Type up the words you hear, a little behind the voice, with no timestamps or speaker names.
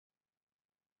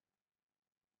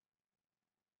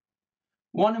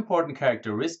One important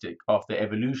characteristic of the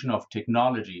evolution of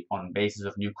technology on basis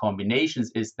of new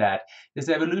combinations is that this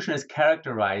evolution is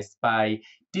characterized by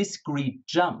discrete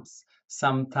jumps.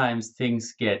 Sometimes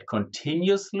things get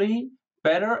continuously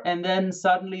better, and then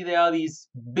suddenly there are these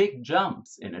big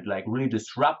jumps in it, like really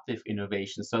disruptive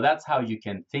innovations. So that's how you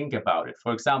can think about it.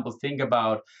 For example, think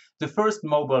about the first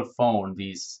mobile phone,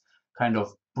 these kind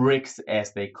of bricks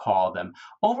as they call them.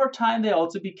 Over time, they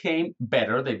also became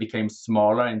better. They became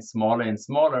smaller and smaller and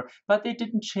smaller, but they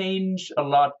didn't change a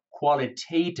lot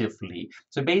qualitatively.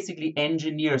 So basically,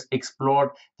 engineers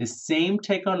explored the same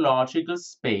technological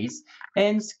space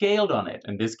and scaled on it.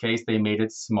 In this case, they made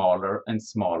it smaller and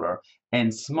smaller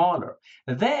and smaller.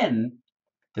 Then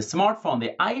the smartphone,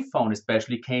 the iPhone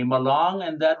especially, came along,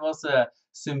 and that was a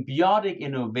symbiotic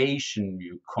innovation.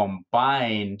 You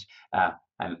combined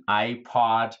an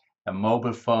iPod, a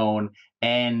mobile phone,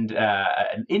 and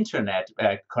an internet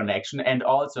connection, and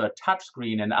also a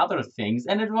touchscreen and other things.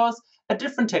 And it was a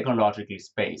different technological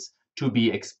space to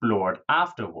be explored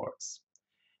afterwards.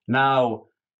 Now,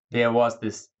 there was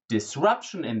this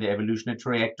disruption in the evolutionary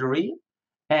trajectory.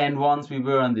 And once we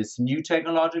were in this new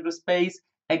technological space,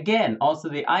 again, also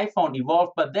the iPhone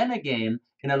evolved, but then again,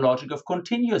 in a logic of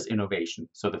continuous innovation.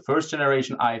 So the first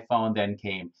generation iPhone, then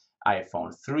came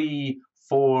iPhone 3,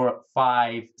 4,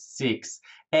 5, 6.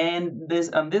 And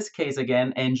in this case,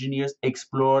 again, engineers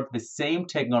explored the same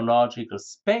technological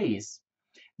space.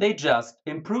 They just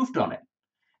improved on it.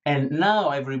 And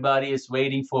now everybody is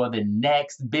waiting for the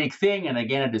next big thing. And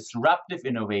again, a disruptive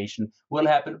innovation will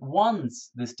happen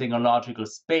once this technological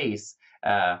space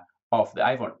of the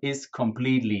iPhone is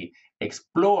completely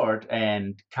explored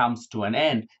and comes to an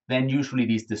end. Then usually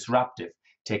these disruptive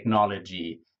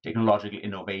technological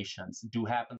innovations do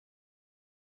happen.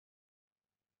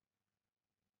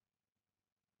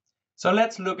 So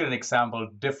let's look at an example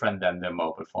different than the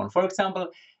mobile phone. For example,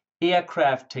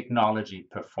 aircraft technology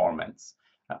performance.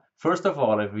 First of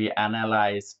all, if we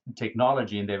analyze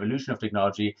technology and the evolution of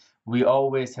technology, we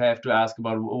always have to ask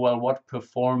about, well, what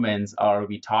performance are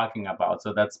we talking about?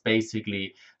 So that's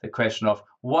basically the question of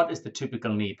what is the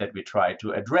typical need that we try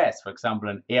to address. For example,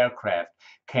 an aircraft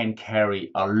can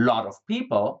carry a lot of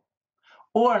people,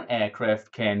 or an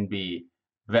aircraft can be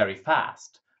very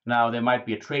fast. Now, there might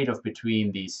be a trade-off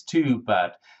between these two,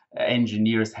 but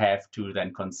engineers have to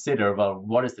then consider, well,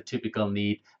 what is the typical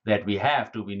need that we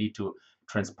have? Do we need to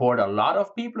transport a lot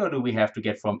of people, or do we have to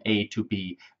get from A to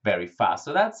B very fast?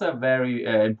 So that's a very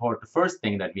important first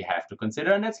thing that we have to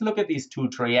consider. And let's look at these two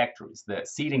trajectories, the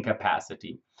seating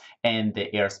capacity and the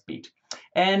airspeed.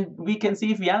 And we can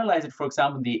see, if we analyze it, for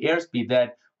example, the airspeed,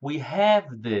 that we have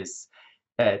this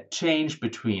change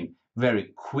between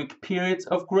very quick periods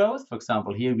of growth. For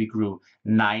example, here we grew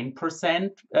 9%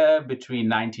 between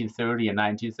 1930 and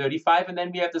 1935. And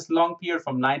then we have this long period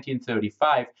from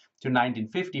 1935 to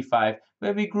 1955,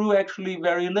 where we grew actually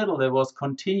very little. There was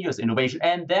continuous innovation.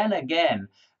 And then again,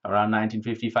 around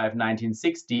 1955,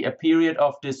 1960, a period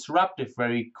of disruptive,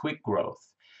 very quick growth.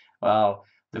 Well,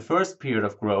 the first period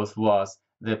of growth was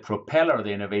the propeller, the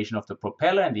innovation of the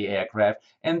propeller in the aircraft,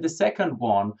 and the second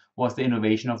one was the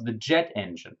innovation of the jet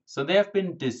engine. So there have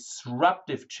been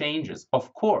disruptive changes.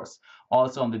 Of course,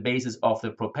 also on the basis of the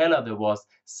propeller, there was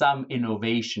some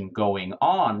innovation going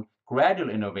on, gradual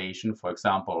innovation. For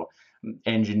example,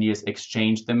 engineers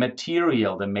exchanged the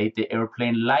material, they made the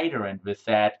airplane lighter, and with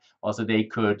that also they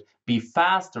could be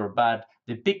faster. But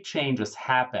the big changes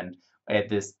happened at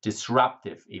this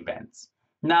disruptive events.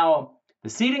 Now, the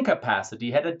seating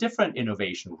capacity had a different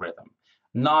innovation rhythm,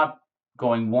 not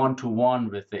going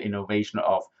one-to-one with the innovation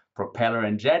of propeller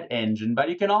and jet engine, but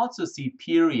you can also see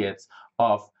periods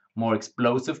of more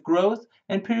explosive growth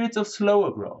and periods of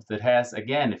slower growth. It has,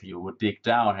 again, if you would dig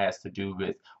down, has to do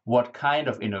with what kind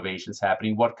of innovations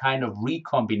happening, what kind of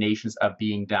recombinations are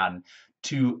being done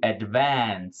to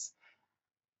advance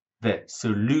the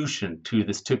solution to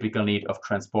this typical need of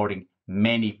transporting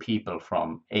many people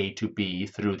from A to B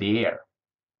through the air.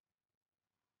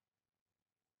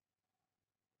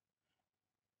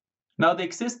 Now, the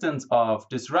existence of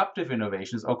disruptive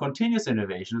innovations or continuous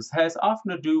innovations has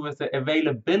often to do with the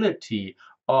availability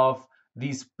of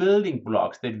these building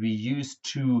blocks that we use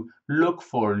to look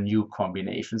for new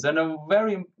combinations. And a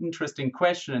very interesting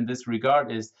question in this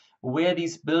regard is where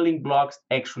these building blocks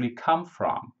actually come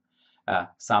from.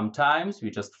 Sometimes we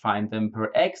just find them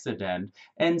per accident,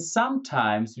 and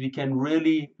sometimes we can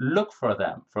really look for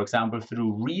them, for example,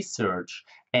 through research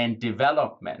and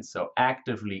development. So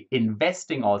actively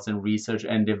investing also in research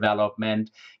and development,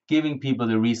 giving people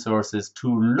the resources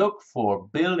to look for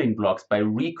building blocks by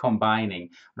recombining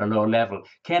on a low level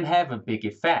can have a big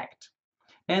effect.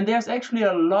 And there's actually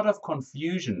a lot of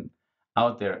confusion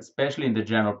out there, especially in the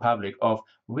general public, of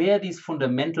where these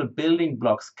fundamental building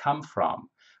blocks come from.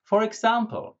 For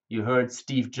example, you heard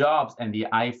Steve Jobs and the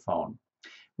iPhone.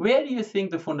 Where do you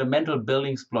think the fundamental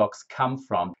building blocks come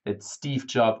from that Steve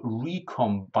Jobs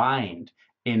recombined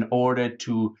in order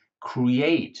to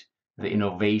create the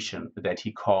innovation that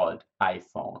he called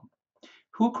iPhone?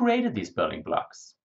 Who created these building blocks?